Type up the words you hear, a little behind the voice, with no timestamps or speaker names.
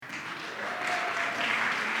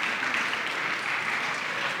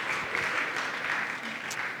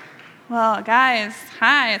Well, guys,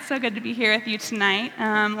 hi. It's so good to be here with you tonight.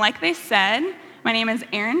 Like they said, my name is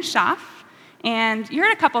Erin Schaff, and you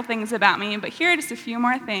heard a couple things about me, but here are just a few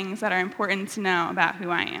more things that are important to know about who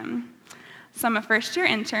I am. So I'm a first-year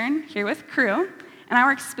intern here with Crew, and I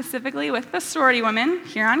work specifically with the sorority women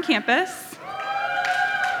here on campus.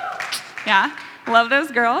 Yeah, love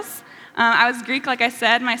those girls. I was Greek, like I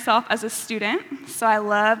said, myself as a student, so I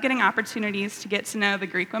love getting opportunities to get to know the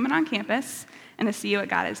Greek women on campus and to see what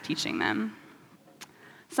God is teaching them.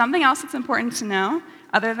 Something else that's important to know,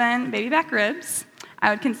 other than baby back ribs, I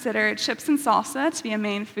would consider chips and salsa to be a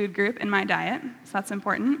main food group in my diet, so that's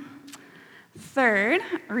important. Third,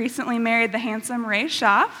 recently married the handsome Ray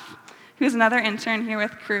Schaff, who's another intern here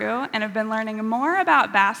with Crew, and have been learning more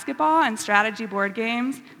about basketball and strategy board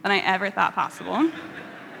games than I ever thought possible.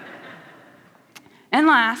 And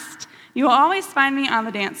last, you will always find me on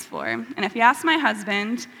the dance floor, and if you ask my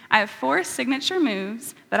husband, I have 4 signature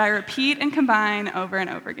moves that I repeat and combine over and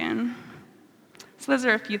over again. So those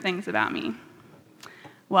are a few things about me.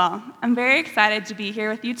 Well, I'm very excited to be here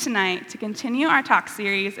with you tonight to continue our talk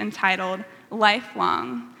series entitled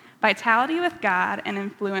Lifelong: Vitality with God and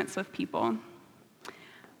Influence with People.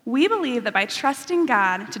 We believe that by trusting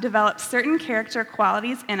God to develop certain character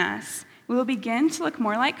qualities in us, we will begin to look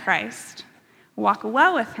more like Christ, walk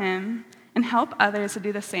well with Him, and help others to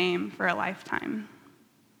do the same for a lifetime.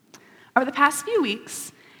 Over the past few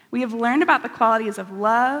weeks, we have learned about the qualities of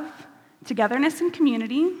love, togetherness and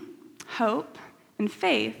community, hope, and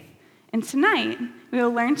faith. And tonight, we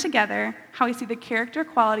will learn together how we see the character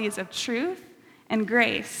qualities of truth and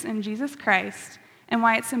grace in Jesus Christ, and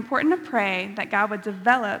why it's important to pray that God would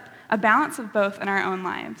develop a balance of both in our own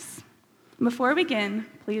lives. Before we begin,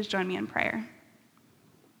 please join me in prayer.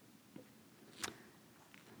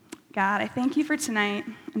 God, I thank you for tonight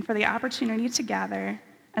and for the opportunity to gather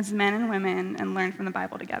as men and women and learn from the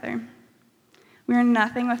Bible together. We are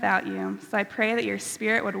nothing without you, so I pray that your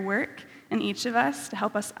Spirit would work in each of us to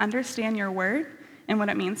help us understand your word and what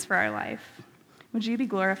it means for our life. Would you be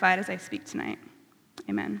glorified as I speak tonight?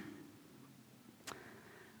 Amen.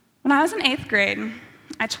 When I was in 8th grade,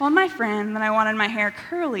 I told my friend that I wanted my hair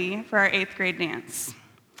curly for our 8th grade dance.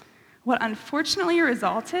 What unfortunately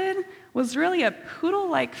resulted was really a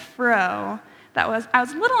poodle-like fro that I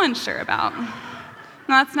was a little unsure about. No,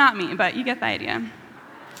 that's not me, but you get the idea.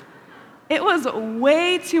 It was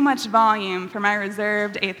way too much volume for my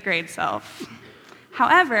reserved 8th grade self.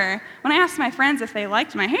 However, when I asked my friends if they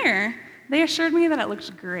liked my hair, they assured me that it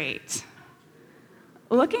looked great.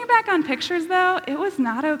 Looking back on pictures, though, it was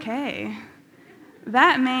not okay.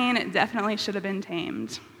 That mane definitely should have been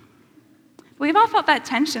tamed. We've all felt that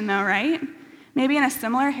tension, though, right? Maybe in a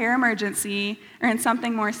similar hair emergency or in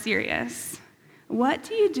something more serious. What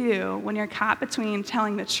do you do when you're caught between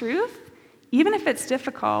telling the truth, even if it's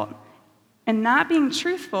difficult, and not being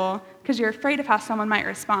truthful because you're afraid of how someone might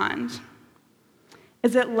respond?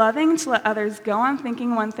 Is it loving to let others go on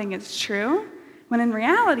thinking one thing is true, when in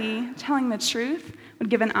reality, telling the truth would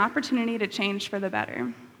give an opportunity to change for the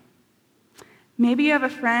better? Maybe you have a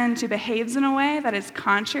friend who behaves in a way that is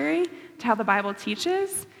contrary to how the Bible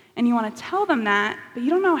teaches, and you want to tell them that, but you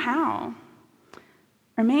don't know how.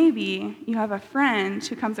 Or maybe you have a friend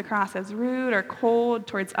who comes across as rude or cold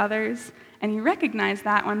towards others, and you recognize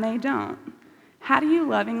that when they don't. How do you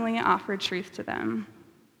lovingly offer truth to them?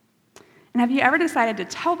 And have you ever decided to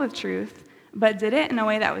tell the truth, but did it in a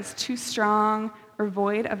way that was too strong or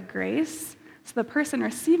void of grace, so the person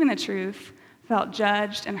receiving the truth felt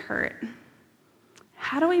judged and hurt?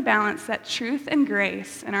 How do we balance that truth and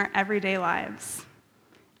grace in our everyday lives?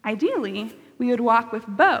 Ideally, we would walk with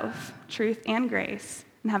both truth and grace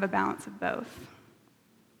and have a balance of both.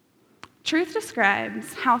 Truth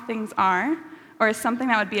describes how things are, or is something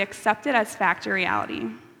that would be accepted as fact or reality.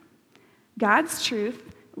 God's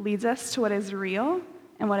truth leads us to what is real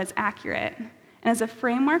and what is accurate, and is a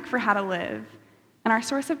framework for how to live. And our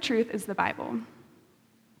source of truth is the Bible.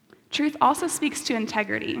 Truth also speaks to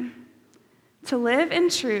integrity. To live in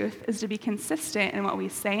truth is to be consistent in what we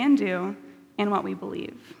say and do and what we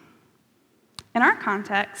believe. In our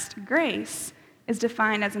context, grace is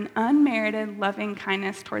defined as an unmerited loving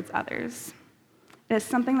kindness towards others. It is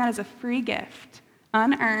something that is a free gift,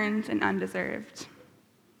 unearned and undeserved.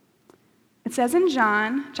 It says in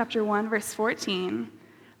John chapter 1, verse 14,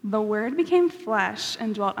 "The Word became flesh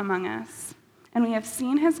and dwelt among us, and we have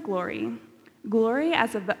seen his glory, glory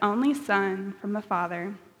as of the only Son from the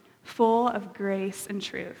Father, full of grace and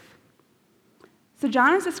truth." So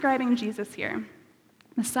John is describing Jesus here,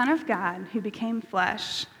 the Son of God who became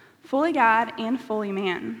flesh, fully God and fully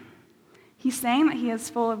man. He's saying that he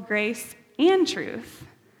is full of grace and truth.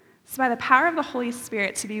 So by the power of the Holy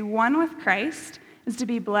Spirit, to be one with Christ is to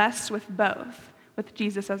be blessed with both, with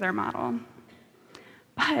Jesus as our model.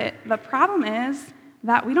 But the problem is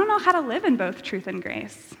that we don't know how to live in both truth and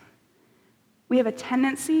grace. We have a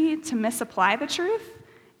tendency to misapply the truth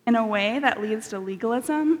in a way that leads to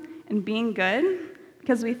legalism and being good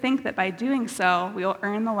because we think that by doing so, we will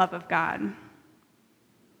earn the love of God.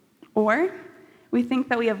 Or we think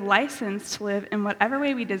that we have license to live in whatever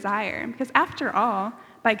way we desire because after all,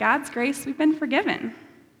 by God's grace, we've been forgiven.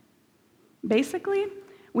 Basically,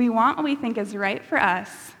 we want what we think is right for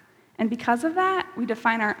us, and because of that, we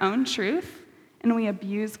define our own truth and we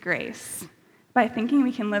abuse grace by thinking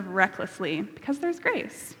we can live recklessly because there's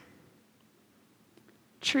grace.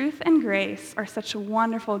 Truth and grace are such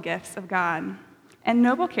wonderful gifts of God and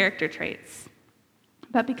noble character traits.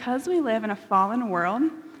 But because we live in a fallen world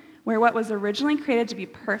where what was originally created to be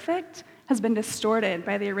perfect has been distorted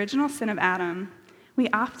by the original sin of Adam, we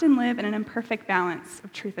often live in an imperfect balance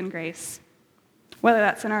of truth and grace, whether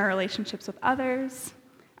that's in our relationships with others,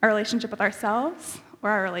 our relationship with ourselves, or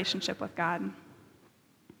our relationship with God.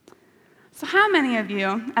 So how many of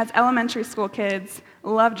you, as elementary school kids,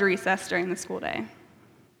 loved recess during the school day?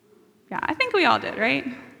 Yeah, I think we all did, right?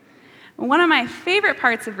 One of my favorite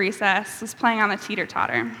parts of recess was playing on the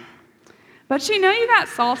teeter-totter. But you got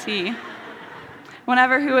salty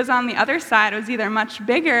whenever who was on the other side was either much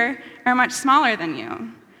bigger or much smaller than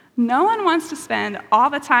you. No one wants to spend all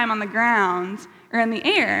the time on the ground or in the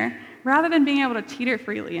air rather than being able to teeter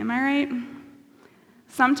freely, am I right?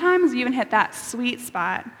 Sometimes you even hit that sweet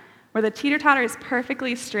spot where the teeter-totter is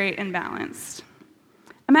perfectly straight and balanced.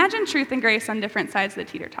 Imagine truth and grace on different sides of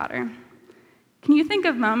the teeter-totter. Can you think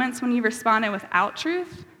of moments when you responded without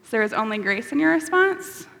truth, so there was only grace in your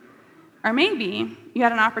response? Or maybe you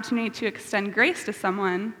had an opportunity to extend grace to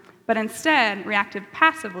someone, but instead reacted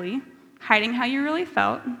passively, hiding how you really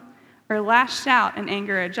felt, or lashed out in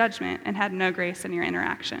anger or judgment and had no grace in your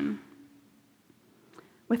interaction.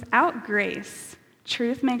 Without grace,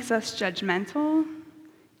 truth makes us judgmental,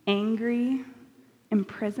 angry,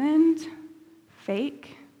 imprisoned,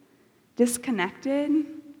 fake, disconnected,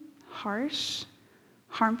 harsh,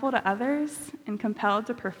 harmful to others, and compelled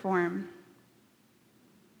to perform.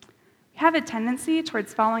 We have a tendency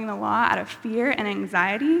towards following the law out of fear and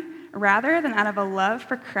anxiety rather than out of a love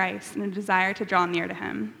for Christ and a desire to draw near to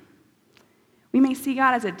him. We may see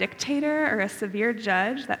God as a dictator or a severe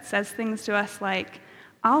judge that says things to us like,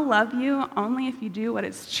 "I'll love you only if you do what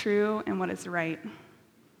is true and what is right."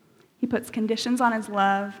 He puts conditions on his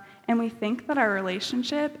love, and we think that our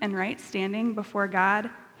relationship and right standing before God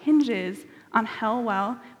hinges on how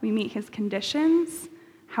well we meet his conditions,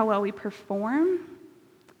 how well we perform,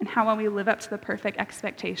 and how well we live up to the perfect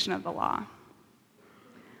expectation of the law.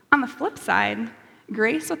 On the flip side,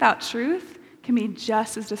 grace without truth can be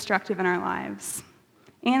just as destructive in our lives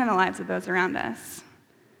and in the lives of those around us.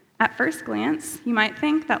 At first glance, you might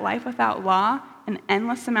think that life without law and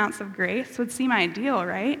endless amounts of grace would seem ideal,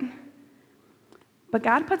 right? But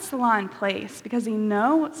God puts the law in place because he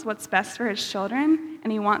knows what's best for his children,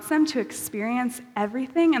 and he wants them to experience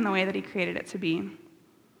everything in the way that he created it to be.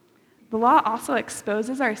 The law also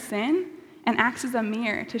exposes our sin and acts as a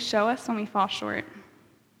mirror to show us when we fall short.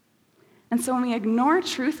 And so when we ignore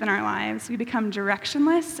truth in our lives, we become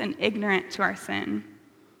directionless and ignorant to our sin.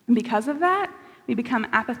 And because of that, we become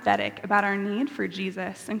apathetic about our need for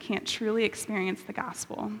Jesus and can't truly experience the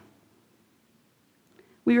gospel.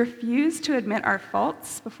 We refuse to admit our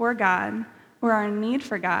faults before God or our need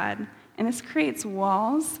for God, and this creates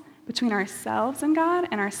walls between ourselves and God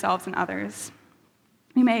and ourselves and others.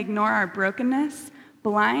 We may ignore our brokenness,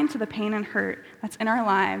 blind to the pain and hurt that's in our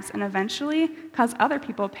lives, and eventually cause other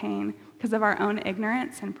people pain because of our own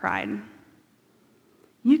ignorance and pride.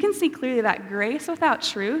 You can see clearly that grace without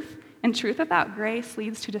truth and truth without grace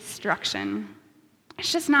leads to destruction.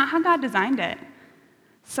 It's just not how God designed it.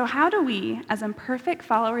 So how do we, as imperfect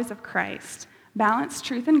followers of Christ, balance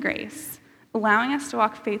truth and grace, allowing us to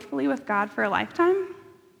walk faithfully with God for a lifetime?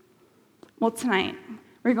 Well, tonight,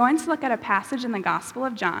 we're going to look at a passage in the Gospel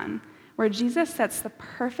of John where Jesus sets the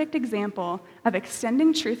perfect example of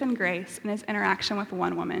extending truth and grace in his interaction with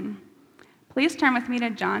one woman. Please turn with me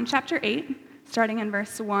to John chapter 8, starting in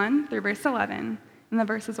verse 1 through verse 11, and the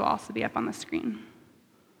verses will also be up on the screen.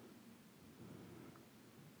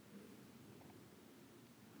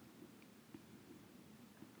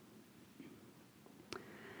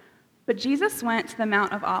 But Jesus went to the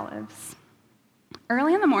Mount of Olives.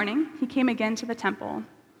 Early in the morning, he came again to the temple.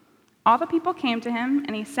 All the people came to him,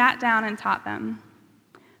 and he sat down and taught them.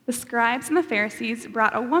 The scribes and the Pharisees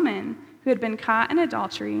brought a woman who had been caught in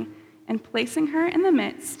adultery, and placing her in the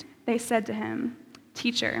midst, they said to him,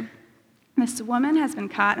 "Teacher, This woman has been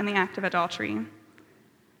caught in the act of adultery.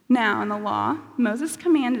 Now, in the law, Moses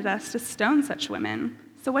commanded us to stone such women.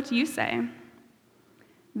 So what do you say?"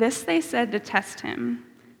 This they said to test him,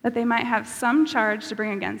 that they might have some charge to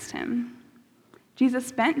bring against him.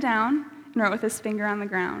 Jesus bent down and wrote with his finger on the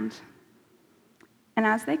ground. And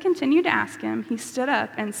as they continued to ask him, he stood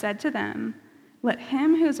up and said to them, "Let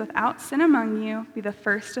him who is without sin among you be the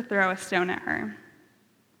first to throw a stone at her."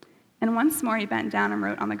 And once more he bent down and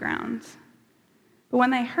wrote on the ground. But when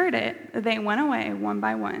they heard it, they went away one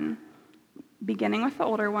by one, beginning with the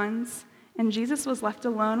older ones, and Jesus was left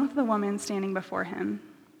alone with the woman standing before him.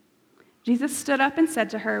 Jesus stood up and said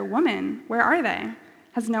to her, "Woman, where are they?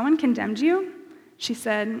 Has no one condemned you?" She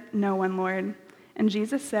said, "No one, Lord." And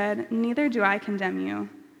Jesus said, "Neither do I condemn you.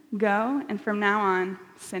 Go, and from now on,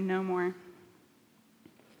 sin no more."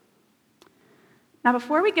 Now,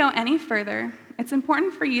 before we go any further, it's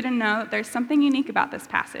important for you to know that there's something unique about this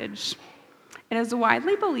passage. It is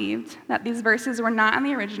widely believed that these verses were not in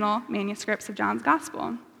the original manuscripts of John's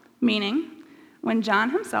Gospel, meaning when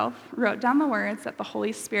John himself wrote down the words that the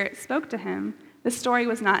Holy Spirit spoke to him, the story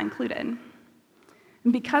was not included.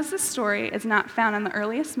 And because this story is not found in the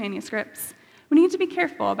earliest manuscripts, we need to be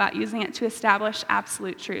careful about using it to establish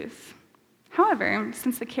absolute truth. However,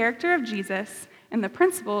 since the character of Jesus and the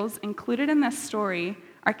principles included in this story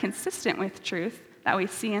are consistent with truth that we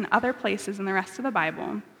see in other places in the rest of the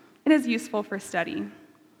Bible, it is useful for study.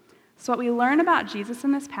 So what we learn about Jesus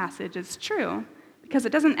in this passage is true because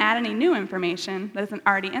it doesn't add any new information that isn't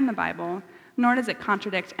already in the Bible, nor does it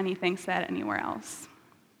contradict anything said anywhere else.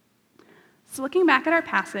 So looking back at our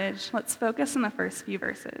passage, let's focus on the first few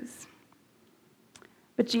verses.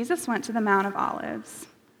 But Jesus went to the Mount of Olives.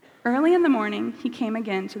 Early in the morning, he came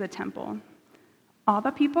again to the temple. All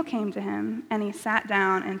the people came to him, and he sat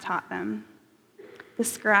down and taught them. The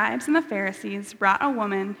scribes and the Pharisees brought a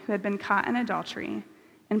woman who had been caught in adultery,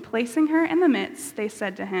 and placing her in the midst, they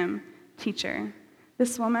said to him, "Teacher,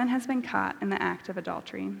 this woman has been caught in the act of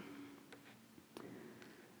adultery."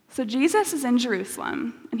 So Jesus is in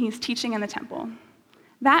Jerusalem, and he's teaching in the temple.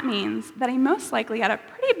 That means that he most likely had a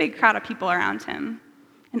pretty big crowd of people around him.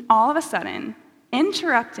 And all of a sudden,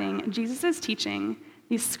 interrupting Jesus' teaching,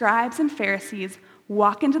 these scribes and Pharisees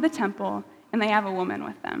walk into the temple, and they have a woman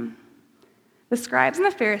with them. The scribes and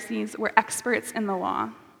the Pharisees were experts in the law.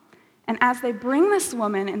 And as they bring this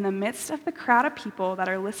woman in the midst of the crowd of people that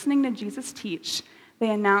are listening to Jesus teach, they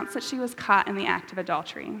announce that she was caught in the act of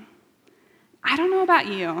adultery. I don't know about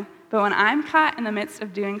you, but when I'm caught in the midst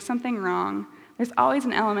of doing something wrong, there's always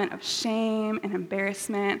an element of shame and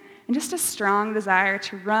embarrassment and just a strong desire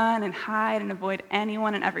to run and hide and avoid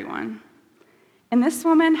anyone and everyone. And this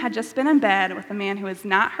woman had just been in bed with a man who was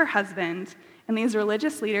not her husband, and these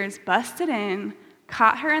religious leaders busted in,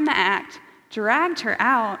 caught her in the act, dragged her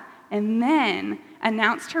out, and then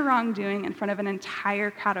announced her wrongdoing in front of an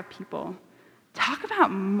entire crowd of people. Talk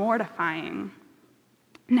about mortifying.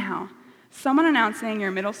 Now, someone announcing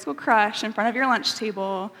your middle school crush in front of your lunch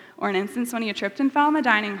table, or an instance when you tripped and fell in the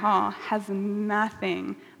dining hall, has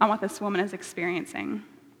nothing on what this woman is experiencing.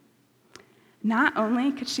 Not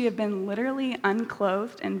only could she have been literally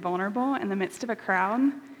unclothed and vulnerable in the midst of a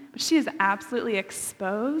crowd, but she is absolutely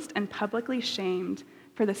exposed and publicly shamed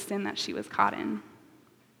for the sin that she was caught in.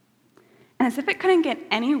 And as if it couldn't get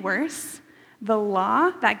any worse, the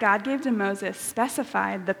law that God gave to Moses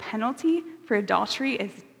specified the penalty for adultery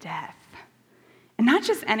is death. And not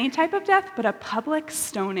just any type of death, but a public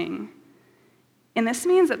stoning. And this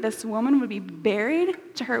means that this woman would be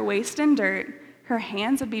buried to her waist in dirt, her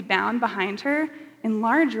hands would be bound behind her, and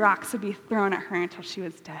large rocks would be thrown at her until she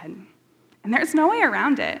was dead. And there's no way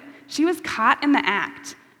around it. She was caught in the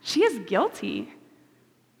act. She is guilty.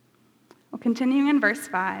 Well, continuing in verse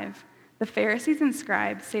 5, the Pharisees and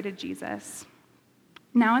scribes say to Jesus,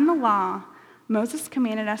 "Now in the law, Moses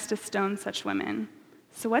commanded us to stone such women.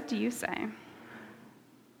 So what do you say?"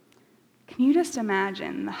 Can you just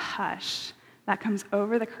imagine the hush that comes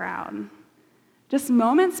over the crowd? Just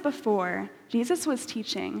moments before, Jesus was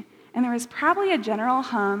teaching, and there was probably a general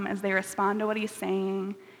hum as they respond to what he's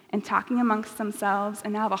saying and talking amongst themselves,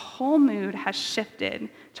 and now the whole mood has shifted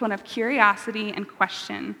to one of curiosity and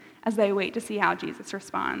question as they wait to see how Jesus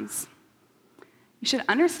responds. You should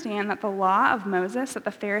understand that the law of Moses that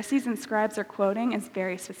the Pharisees and scribes are quoting is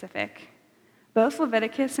very specific. Both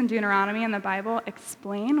Leviticus and Deuteronomy in the Bible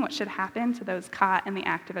explain what should happen to those caught in the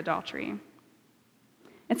act of adultery.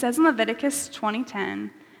 It says in Leviticus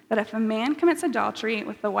 20:10 that if a man commits adultery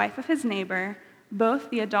with the wife of his neighbor, both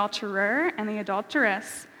the adulterer and the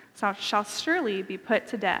adulteress shall surely be put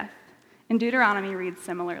to death. And Deuteronomy reads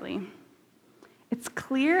similarly. It's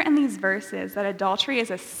clear in these verses that adultery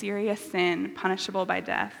is a serious sin punishable by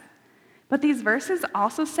death. But these verses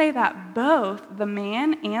also say that both the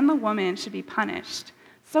man and the woman should be punished.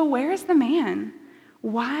 So where is the man?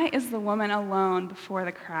 Why is the woman alone before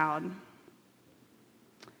the crowd?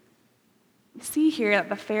 We see here that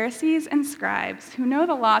the Pharisees and scribes, who know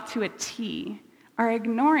the law to a T, are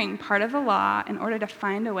ignoring part of the law in order to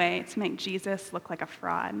find a way to make Jesus look like a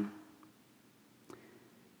fraud.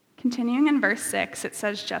 Continuing in verse 6, it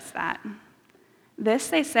says just that. This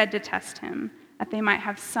they said to test him, that they might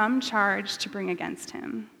have some charge to bring against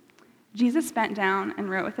him. Jesus bent down and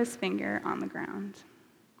wrote with his finger on the ground.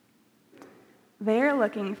 They are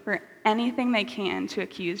looking for anything they can to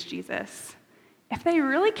accuse Jesus. If they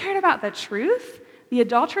really cared about the truth, the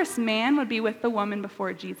adulterous man would be with the woman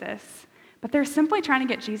before Jesus. But they're simply trying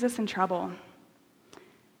to get Jesus in trouble.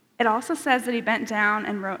 It also says that he bent down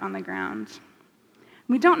and wrote on the ground.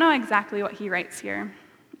 We don't know exactly what he writes here.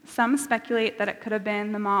 Some speculate that it could have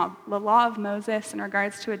been the law of Moses in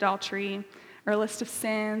regards to adultery, or a list of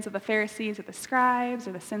sins of the Pharisees or the scribes,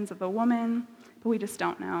 or the sins of the woman, but we just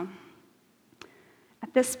don't know.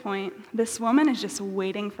 At this point, this woman is just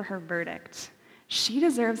waiting for her verdict. She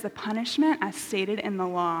deserves the punishment as stated in the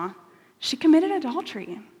law. She committed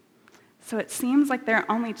adultery. So it seems like there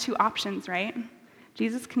are only two options, right?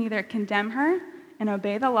 Jesus can either condemn her and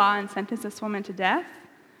obey the law and sentence this woman to death,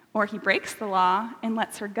 or he breaks the law and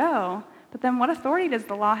lets her go. But then what authority does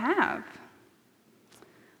the law have?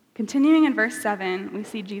 Continuing in verse 7, we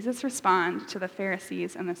see Jesus respond to the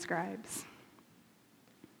Pharisees and the scribes.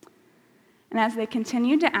 And as they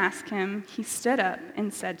continued to ask him, he stood up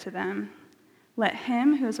and said to them, "Let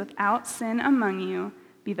him who is without sin among you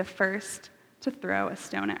be the first to throw a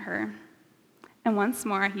stone at her." And once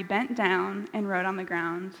more he bent down and wrote on the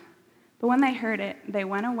ground. But when they heard it, they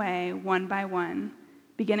went away one by one,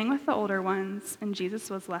 beginning with the older ones, and Jesus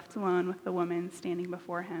was left alone with the woman standing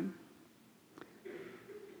before him.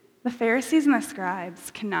 The Pharisees and the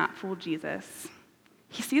scribes cannot fool Jesus.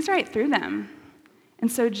 He sees right through them.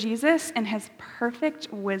 And so Jesus, in his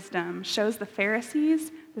perfect wisdom, shows the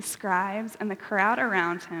Pharisees, the scribes, and the crowd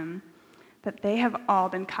around him that they have all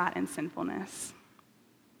been caught in sinfulness.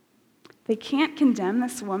 They can't condemn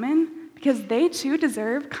this woman because they too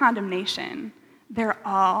deserve condemnation. They're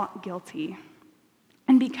all guilty.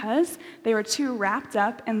 And because they were too wrapped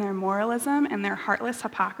up in their moralism and their heartless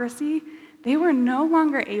hypocrisy, they were no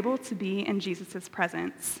longer able to be in Jesus'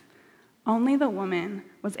 presence. Only the woman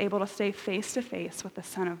was able to stay face to face with the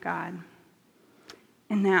Son of God.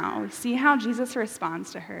 And now we see how Jesus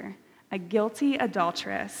responds to her, a guilty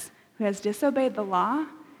adulteress who has disobeyed the law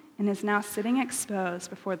and is now sitting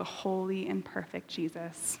exposed before the holy and perfect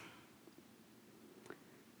Jesus.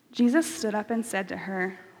 Jesus stood up and said to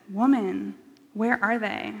her, "Woman, where are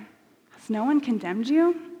they? Has no one condemned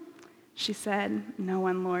you?" She said, "No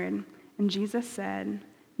one, Lord." And Jesus said,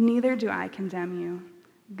 "Neither do I condemn you.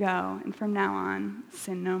 Go, and from now on,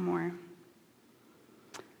 sin no more."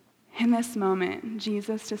 In this moment,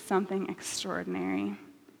 Jesus does something extraordinary.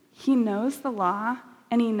 He knows the law,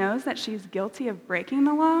 and he knows that she's guilty of breaking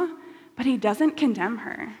the law, but he doesn't condemn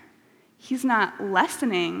her. He's not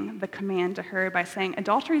lessening the command to her by saying,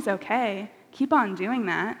 adultery's okay, keep on doing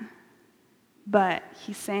that. But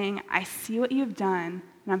he's saying, I see what you've done,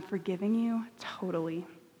 and I'm forgiving you totally.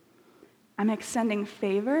 I'm extending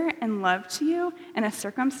favor and love to you in a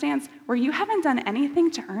circumstance where you haven't done anything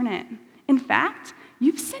to earn it. In fact,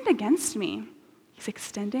 you've sinned against me. He's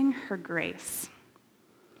extending her grace.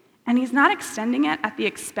 And he's not extending it at the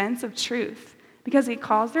expense of truth, because he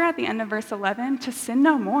calls her at the end of verse 11 to sin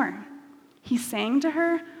no more. He's saying to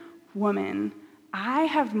her, "Woman, I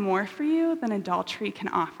have more for you than adultery can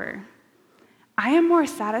offer. I am more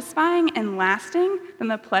satisfying and lasting than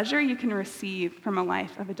the pleasure you can receive from a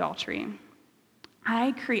life of adultery.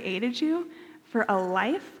 I created you for a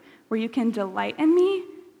life where you can delight in me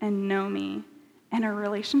and know me, and a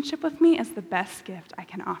relationship with me is the best gift I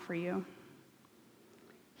can offer you."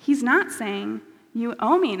 He's not saying, you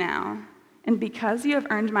owe me now, and because you have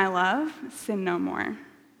earned my love, sin no more.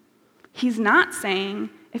 He's not saying,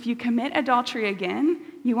 if you commit adultery again,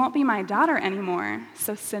 you won't be my daughter anymore,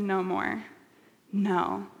 so sin no more.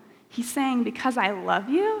 No. He's saying, because I love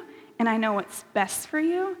you, and I know what's best for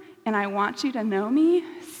you, and I want you to know me,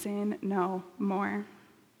 sin no more.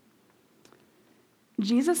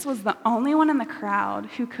 Jesus was the only one in the crowd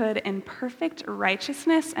who could, in perfect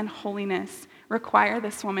righteousness and holiness, require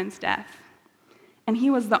this woman's death. And he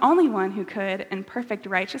was the only one who could, in perfect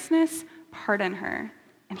righteousness, pardon her.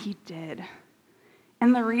 And he did.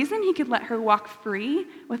 And the reason he could let her walk free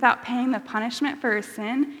without paying the punishment for her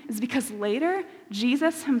sin is because later,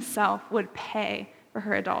 Jesus himself would pay for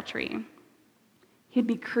her adultery. He'd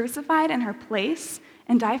be crucified in her place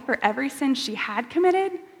and die for every sin she had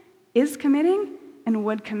committed, is committing, and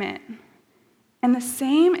would commit. And the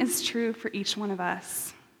same is true for each one of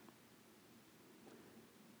us.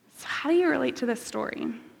 So how do you relate to this story?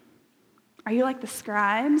 Are you like the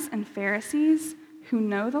scribes and Pharisees who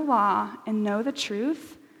know the law and know the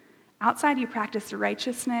truth? Outside, you practice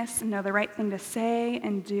righteousness and know the right thing to say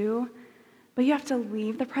and do, but you have to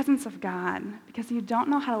leave the presence of God because you don't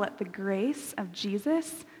know how to let the grace of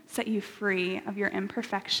Jesus set you free of your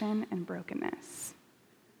imperfection and brokenness.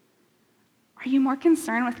 Are you more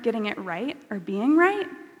concerned with getting it right or being right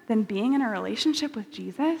than being in a relationship with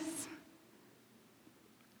Jesus?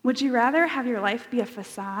 Would you rather have your life be a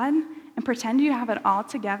facade and pretend you have it all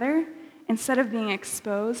together instead of being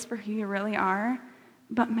exposed for who you really are,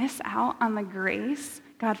 but miss out on the grace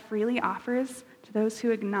God freely offers to those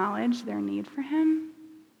who acknowledge their need for him?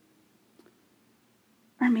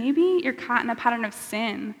 Or maybe you're caught in a pattern of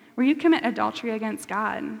sin where you commit adultery against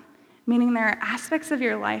God, meaning there are aspects of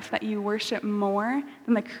your life that you worship more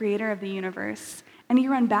than the creator of the universe, and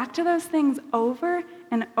you run back to those things over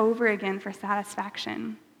and over again for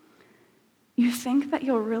satisfaction. You think that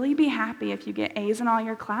you'll really be happy if you get A's in all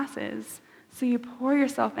your classes, so you pour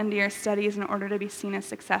yourself into your studies in order to be seen as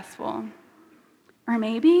successful. Or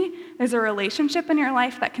maybe there's a relationship in your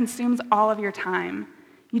life that consumes all of your time.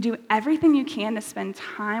 You do everything you can to spend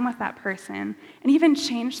time with that person and even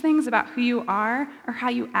change things about who you are or how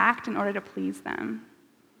you act in order to please them.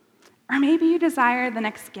 Or maybe you desire the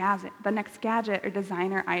next gadget or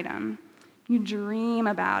designer item. You dream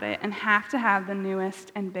about it and have to have the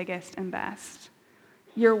newest and biggest and best.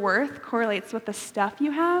 Your worth correlates with the stuff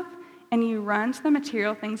you have, and you run to the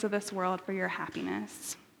material things of this world for your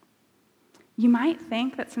happiness. You might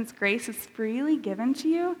think that since grace is freely given to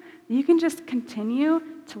you, you can just continue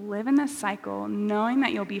to live in this cycle knowing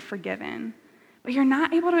that you'll be forgiven. But you're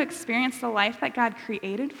not able to experience the life that God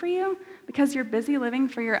created for you because you're busy living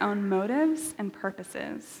for your own motives and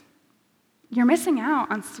purposes. You're missing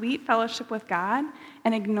out on sweet fellowship with God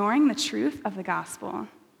and ignoring the truth of the gospel.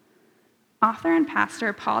 Author and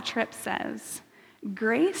pastor Paul Tripp says,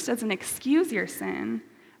 "Grace doesn't excuse your sin.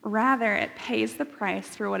 Rather, it pays the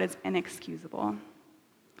price for what is inexcusable."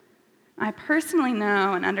 I personally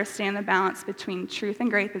know and understand the balance between truth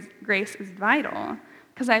and grace is vital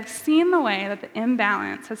because I've seen the way that the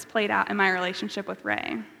imbalance has played out in my relationship with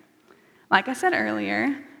Ray. Like I said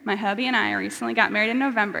earlier, my hubby and I recently got married in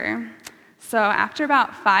November. So after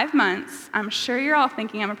about 5 months, I'm sure you're all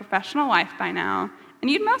thinking I'm a professional wife by now, and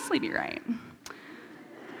you'd mostly be right.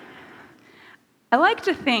 I like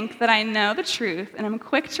to think that I know the truth and I'm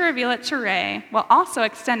quick to reveal it to Ray while also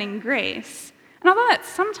extending grace. And although that's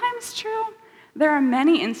sometimes true, there are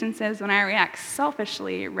many instances when I react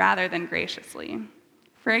selfishly rather than graciously.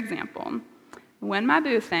 For example, when my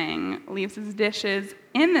boo thing leaves his dishes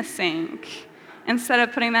in the sink instead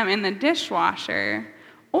of putting them in the dishwasher,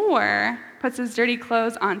 or puts his dirty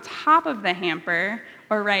clothes on top of the hamper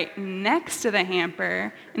or right next to the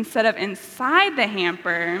hamper instead of inside the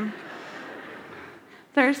hamper,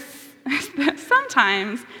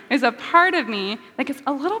 sometimes there's a part of me that gets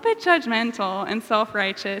a little bit judgmental and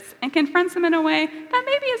self-righteous and confronts him in a way that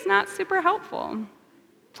maybe is not super helpful.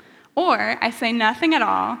 Or I say nothing at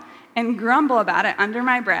all and grumble about it under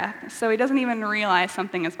my breath so he doesn't even realize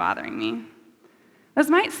something is bothering me. Those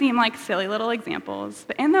might seem like silly little examples,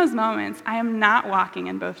 but in those moments, I am not walking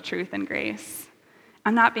in both truth and grace.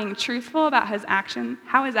 I'm not being truthful about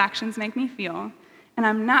how his actions make me feel, and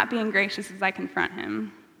I'm not being gracious as I confront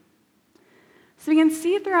him. So we can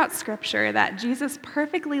see throughout Scripture that Jesus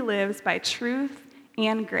perfectly lives by truth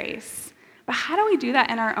and grace. But how do we do that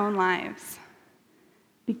in our own lives?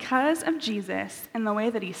 Because of Jesus and the way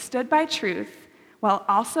that he stood by truth while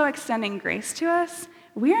also extending grace to us,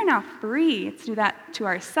 we are now free to do that to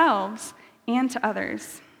ourselves and to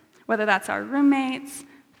others, whether that's our roommates,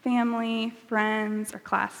 family, friends, or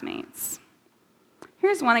classmates.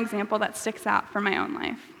 Here's one example that sticks out from my own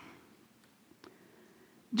life.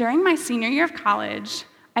 During my senior year of college,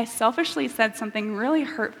 I selfishly said something really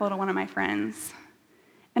hurtful to one of my friends.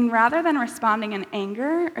 And rather than responding in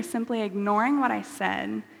anger or simply ignoring what I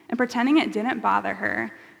said and pretending it didn't bother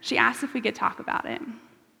her, she asked if we could talk about it.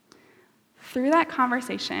 Through that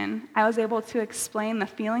conversation, I was able to explain the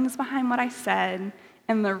feelings behind what I said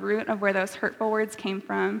and the root of where those hurtful words came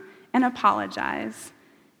from and apologize.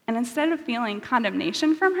 And instead of feeling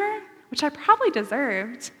condemnation from her, which I probably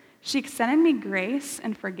deserved, she extended me grace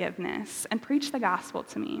and forgiveness and preached the gospel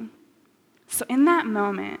to me. So in that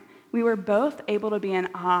moment, we were both able to be in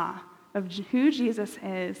awe of who Jesus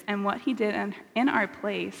is and what he did in our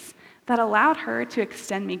place that allowed her to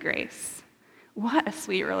extend me grace. What a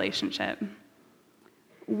sweet relationship.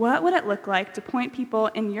 What would it look like to point people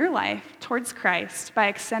in your life towards Christ by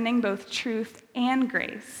extending both truth and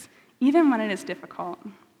grace, even when it is difficult?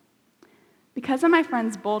 Because of my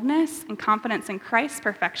friend's boldness and confidence in Christ's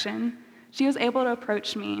perfection, she was able to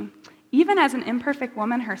approach me, even as an imperfect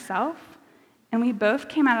woman herself, and we both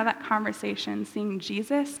came out of that conversation seeing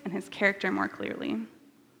Jesus and his character more clearly.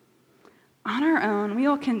 On our own, we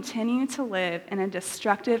will continue to live in a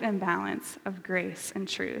destructive imbalance of grace and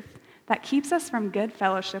truth that keeps us from good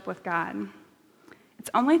fellowship with God. It's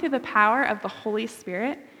only through the power of the Holy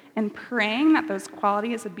Spirit and praying that those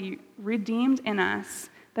qualities would be redeemed in us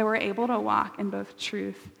that we're able to walk in both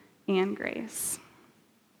truth and grace.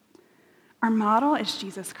 Our model is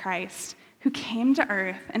Jesus Christ, who came to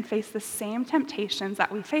earth and faced the same temptations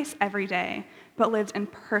that we face every day, but lived in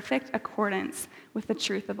perfect accordance with the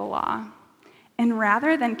truth of the law. And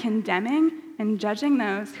rather than condemning and judging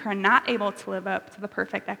those who are not able to live up to the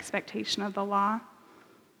perfect expectation of the law,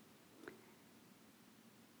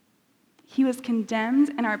 he was condemned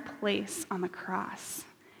in our place on the cross,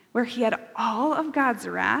 where he had all of God's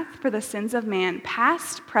wrath for the sins of man,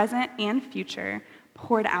 past, present, and future,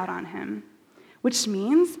 poured out on him, which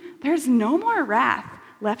means there's no more wrath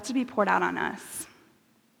left to be poured out on us.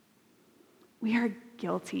 We are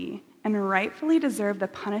guilty and rightfully deserve the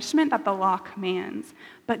punishment that the law commands.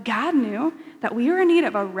 But God knew that we were in need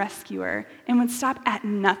of a rescuer and would stop at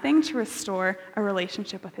nothing to restore a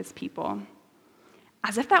relationship with his people.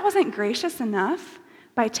 As if that wasn't gracious enough,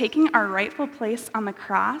 by taking our rightful place on the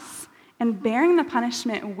cross and bearing the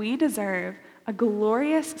punishment we deserve, a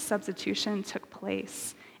glorious substitution took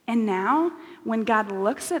place. And now, when God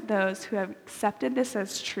looks at those who have accepted this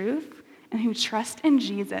as truth and who trust in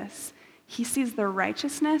Jesus, he sees the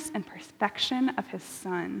righteousness and perfection of his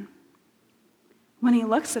Son. When he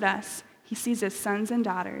looks at us, he sees his sons and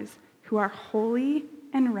daughters who are holy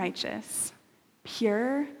and righteous,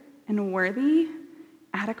 pure and worthy,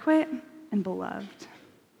 adequate and beloved.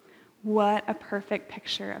 What a perfect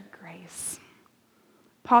picture of grace.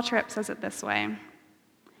 Paul Tripp says it this way: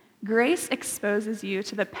 grace exposes you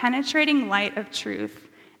to the penetrating light of truth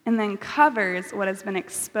and then covers what has been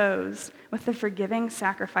exposed with the forgiving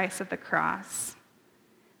sacrifice of the cross.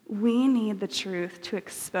 We need the truth to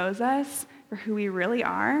expose us for who we really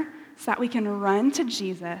are so that we can run to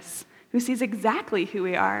Jesus, who sees exactly who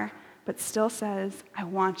we are, but still says, I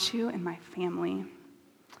want you in my family.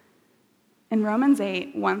 In Romans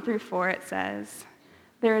 8, 1-4, it says,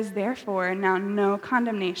 there is therefore now no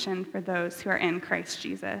condemnation for those who are in Christ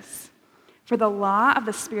Jesus. For the law of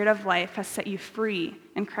the Spirit of life has set you free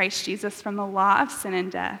in Christ Jesus from the law of sin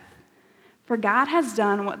and death. For God has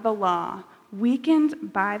done what the law,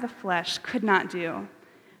 weakened by the flesh, could not do.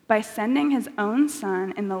 By sending his own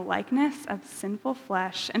Son in the likeness of sinful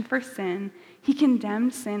flesh, and for sin, he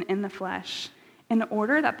condemned sin in the flesh, in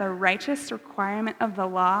order that the righteous requirement of the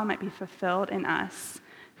law might be fulfilled in us,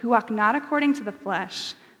 who walk not according to the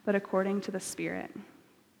flesh, but according to the Spirit.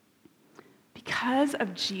 Because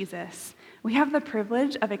of Jesus, we have the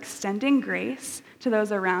privilege of extending grace to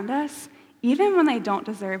those around us, even when they don't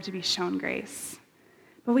deserve to be shown grace.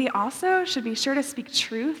 But we also should be sure to speak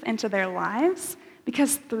truth into their lives,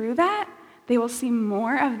 because through that, they will see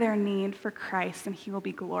more of their need for Christ and he will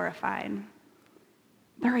be glorified.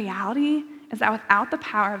 The reality is that without the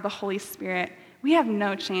power of the Holy Spirit, we have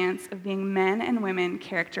no chance of being men and women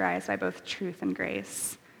characterized by both truth and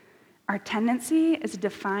grace. Our tendency is to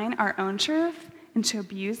define our own truth and to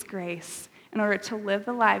abuse grace in order to live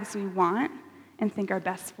the lives we want and think are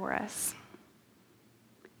best for us.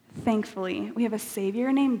 Thankfully, we have a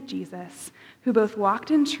Savior named Jesus who both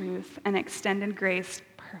walked in truth and extended grace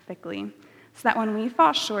perfectly, so that when we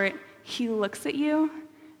fall short, he looks at you,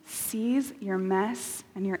 sees your mess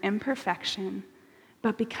and your imperfection,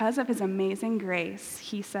 but because of his amazing grace,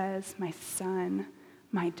 he says, my son,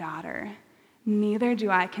 my daughter, neither do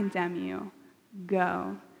I condemn you.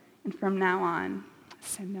 Go, and from now on,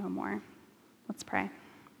 sin no more. Let's pray.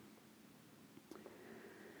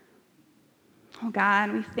 Oh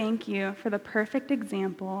God, we thank you for the perfect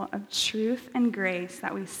example of truth and grace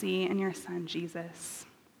that we see in your Son, Jesus.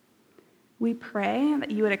 We pray that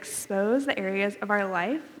you would expose the areas of our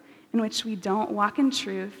life in which we don't walk in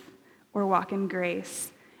truth or walk in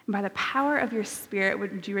grace. And by the power of your Spirit,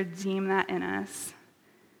 would you redeem that in us?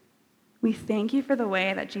 We thank you for the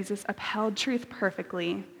way that Jesus upheld truth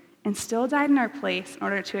perfectly and still died in our place in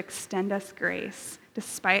order to extend us grace,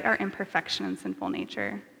 despite our imperfection and sinful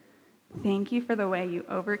nature. Thank you for the way you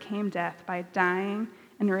overcame death by dying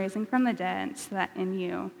and raising from the dead so that in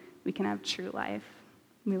you we can have true life.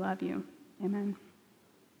 We love you. Amen.